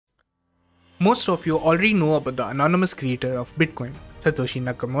Most of you already know about the anonymous creator of Bitcoin, Satoshi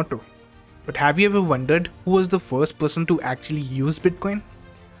Nakamoto. But have you ever wondered who was the first person to actually use Bitcoin?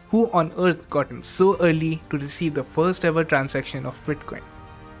 Who on earth got in so early to receive the first ever transaction of Bitcoin?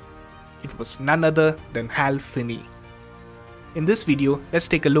 It was none other than Hal Finney. In this video, let's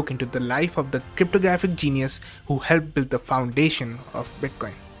take a look into the life of the cryptographic genius who helped build the foundation of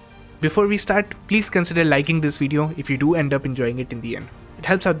Bitcoin. Before we start, please consider liking this video if you do end up enjoying it in the end. It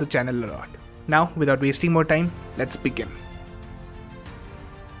helps out the channel a lot. Now, without wasting more time, let's begin.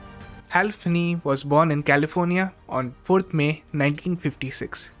 Hal Finney was born in California on 4th May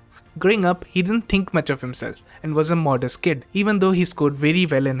 1956. Growing up, he didn't think much of himself and was a modest kid, even though he scored very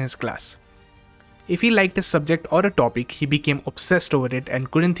well in his class. If he liked a subject or a topic, he became obsessed over it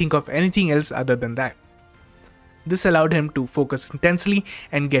and couldn't think of anything else other than that. This allowed him to focus intensely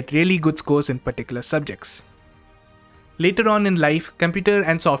and get really good scores in particular subjects. Later on in life, computer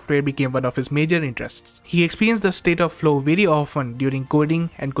and software became one of his major interests. He experienced the state of flow very often during coding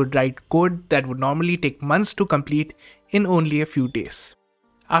and could write code that would normally take months to complete in only a few days.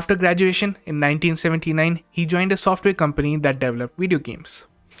 After graduation in 1979, he joined a software company that developed video games.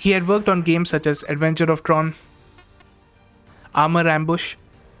 He had worked on games such as Adventure of Tron, Armor Ambush,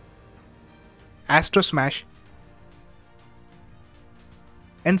 Astro Smash,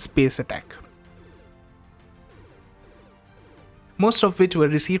 and Space Attack, most of which were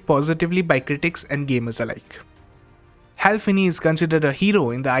received positively by critics and gamers alike. Hal Finney is considered a hero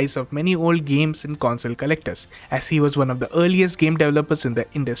in the eyes of many old games and console collectors, as he was one of the earliest game developers in the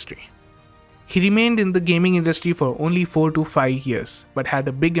industry. He remained in the gaming industry for only 4 to 5 years, but had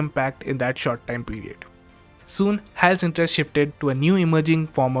a big impact in that short time period. Soon, Hal's interest shifted to a new emerging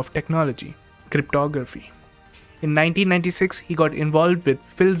form of technology, cryptography. In 1996, he got involved with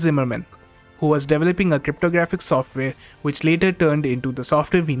Phil Zimmermann, who was developing a cryptographic software which later turned into the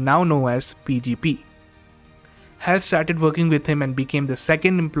software we now know as PGP. Hal started working with him and became the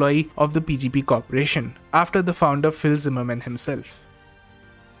second employee of the PGP Corporation, after the founder Phil Zimmermann himself.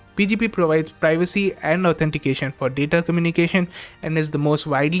 PGP provides privacy and authentication for data communication and is the most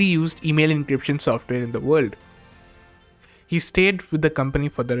widely used email encryption software in the world. He stayed with the company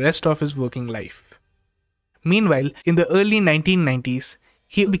for the rest of his working life. Meanwhile, in the early 1990s,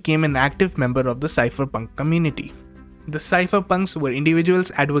 he became an active member of the cypherpunk community. The cypherpunks were individuals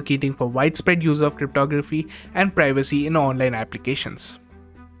advocating for widespread use of cryptography and privacy in online applications.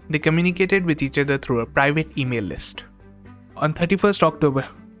 They communicated with each other through a private email list. On 31st October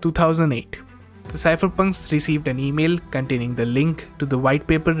 2008, the cypherpunks received an email containing the link to the white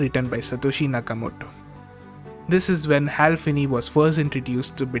paper written by Satoshi Nakamoto. This is when Hal Finney was first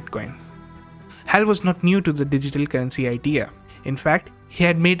introduced to Bitcoin. Hal was not new to the digital currency idea. In fact, he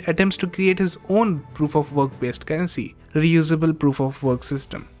had made attempts to create his own proof-of-work based currency, reusable proof-of-work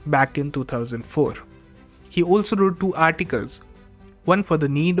system, back in 2004. He also wrote 2 articles, one for the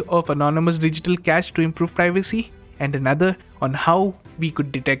need of anonymous digital cash to improve privacy, and another on how we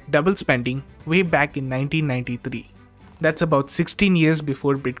could detect double spending way back in 1993. That's about 16 years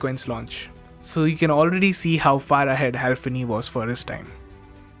before Bitcoin's launch. So you can already see how far ahead Hal Finney was for his time.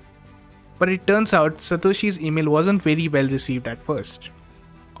 But it turns out Satoshi's email wasn't very well received at first.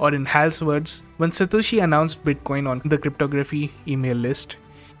 Or in Hal's words, when Satoshi announced Bitcoin on the cryptography email list,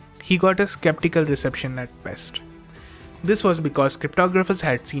 he got a skeptical reception at best. This was because cryptographers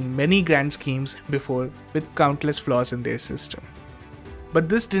had seen many grand schemes before with countless flaws in their system. But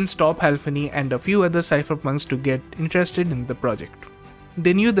this didn't stop Hal Finney and a few other cypherpunks to get interested in the project.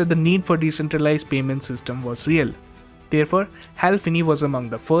 They knew that the need for decentralized payment system was real. Therefore, Hal Finney was among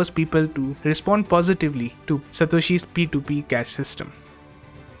the first people to respond positively to Satoshi's P2P cash system.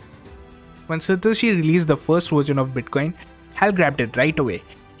 When Satoshi released the first version of Bitcoin, Hal grabbed it right away.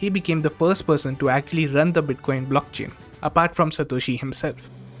 He became the first person to actually run the Bitcoin blockchain, apart from Satoshi himself.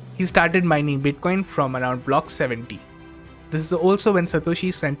 He started mining Bitcoin from around block 70. This is also when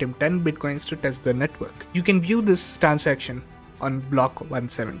Satoshi sent him 10 Bitcoins to test the network. You can view this transaction on block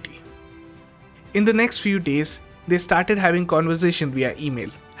 170. In the next few days, they started having conversation via email.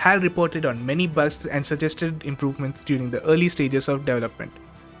 Hal reported on many bugs and suggested improvements during the early stages of development.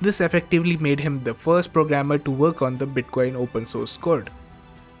 This effectively made him the first programmer to work on the Bitcoin open source code.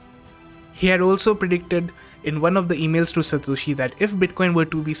 He had also predicted in one of the emails to Satoshi that if Bitcoin were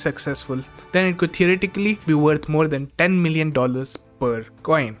to be successful, then it could theoretically be worth more than $10 million per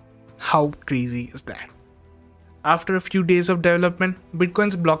coin. How crazy is that? After a few days of development,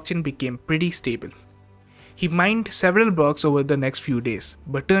 Bitcoin's blockchain became pretty stable. He mined several blocks over the next few days,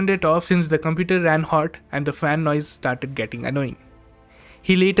 but turned it off since the computer ran hot and the fan noise started getting annoying.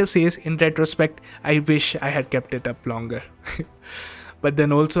 He later says, in retrospect, "I wish I had kept it up longer." but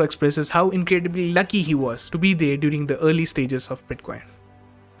then also expresses how incredibly lucky he was to be there during the early stages of Bitcoin.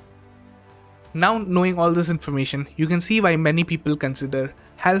 Now knowing all this information, you can see why many people consider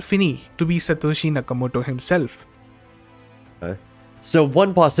Hal Finney to be Satoshi Nakamoto himself. So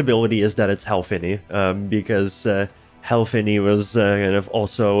one possibility is that it's Hal Finney, because Hal Finney was kind of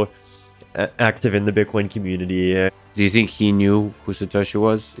also active in the Bitcoin community. Do you think he knew who Satoshi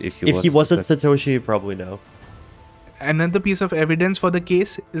was? If he wasn't Satoshi, probably no. Another piece of evidence for the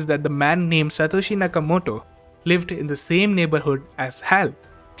case is that the man named Satoshi Nakamoto lived in the same neighborhood as Hal,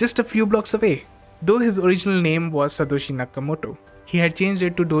 just a few blocks away. Though his original name was Satoshi Nakamoto, he had changed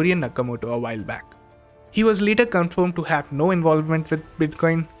it to Dorian Nakamoto a while back. He was later confirmed to have no involvement with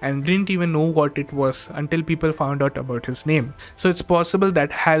Bitcoin and didn't even know what it was until people found out about his name. So it's possible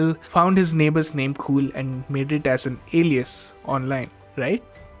that Hal found his neighbor's name cool and made it as an alias online, right?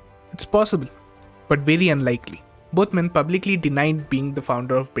 It's possible, but very unlikely. Both men publicly denied being the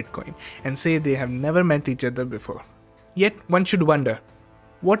founder of Bitcoin and say they have never met each other before. Yet one should wonder,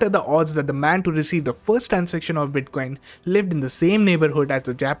 what are the odds that the man to receive the first transaction of Bitcoin lived in the same neighborhood as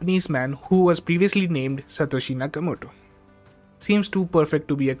the Japanese man who was previously named Satoshi Nakamoto? Seems too perfect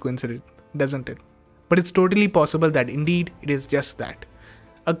to be a coincidence, doesn't it? But it's totally possible that indeed it is just that,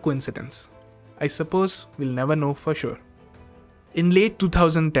 a coincidence. I suppose we'll never know for sure. In late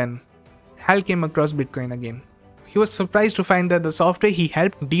 2010, Hal came across Bitcoin again. He was surprised to find that the software he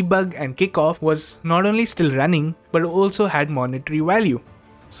helped debug and kick off was not only still running, but also had monetary value.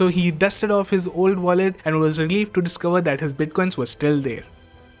 So he dusted off his old wallet and was relieved to discover that his bitcoins were still there.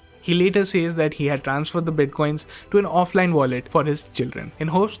 He later says that he had transferred the bitcoins to an offline wallet for his children in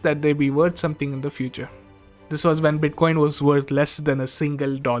hopes that they'd be worth something in the future. This was when Bitcoin was worth less than a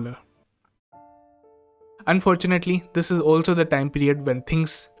single dollar. Unfortunately, this is also the time period when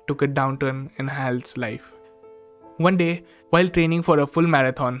things took a downturn in Hal's life. One day, while training for a full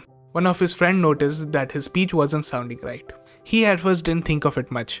marathon, one of his friends noticed that his speech wasn't sounding right. He at first didn't think of it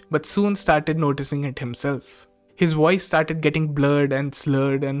much, but soon started noticing it himself. His voice started getting blurred and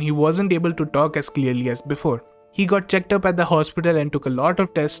slurred and he wasn't able to talk as clearly as before. He got checked up at the hospital and took a lot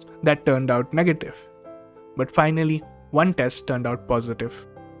of tests that turned out negative. But finally, one test turned out positive.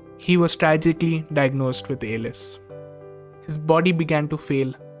 He was tragically diagnosed with ALS. His body began to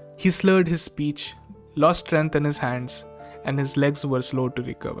fail. He slurred his speech, lost strength in his hands, and his legs were slow to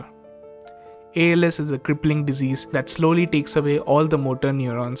recover. ALS is a crippling disease that slowly takes away all the motor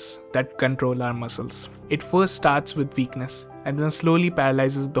neurons that control our muscles. It first starts with weakness and then slowly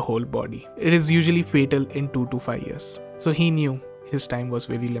paralyzes the whole body. It is usually fatal in 2 to 5 years. So he knew his time was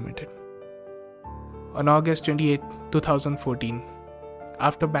very limited. On August 28, 2014,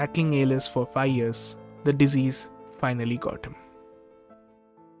 after battling ALS for 5 years, the disease finally got him.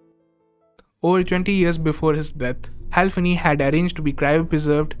 Over 20 years before his death, Hal Finney had arranged to be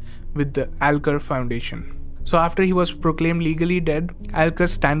cryopreserved with the Alcor Foundation. So after he was proclaimed legally dead,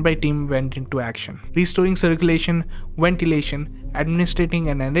 Alcor's standby team went into action, restoring circulation, ventilation, administrating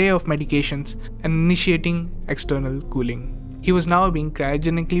an array of medications, and initiating external cooling. He was now being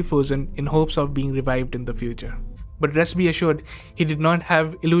cryogenically frozen in hopes of being revived in the future. But rest be assured, he did not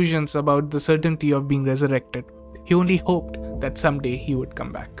have illusions about the certainty of being resurrected. He only hoped that someday he would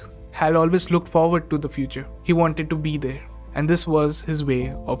come back. Hal always looked forward to the future. He wanted to be there, and this was his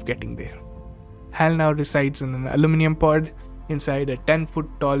way of getting there. Hal now resides in an aluminum pod inside a 10-foot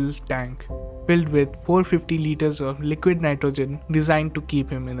tall tank filled with 450 liters of liquid nitrogen designed to keep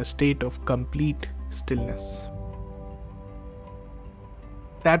him in a state of complete stillness.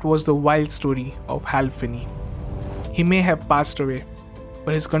 That was the wild story of Hal Finney. He may have passed away,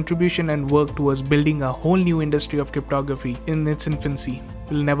 but his contribution and work towards building a whole new industry of cryptography in its infancy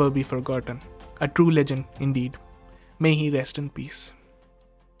will never be forgotten. A true legend indeed. May he rest in peace.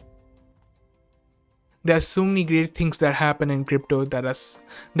 There are so many great things that happen in crypto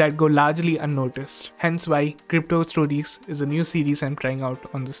that go largely unnoticed. Hence why Crypto Stories is a new series I'm trying out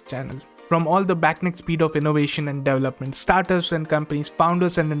on this channel. From all the breakneck speed of innovation and development, startups and companies,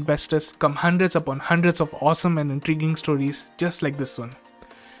 founders and investors come hundreds upon hundreds of awesome and intriguing stories just like this one.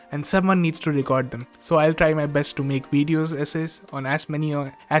 And someone needs to record them. So I'll try my best to make videos, essays on as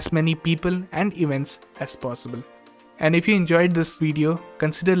many people and events as possible. And if you enjoyed this video,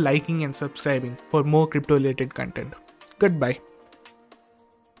 consider liking and subscribing for more crypto related content. Goodbye.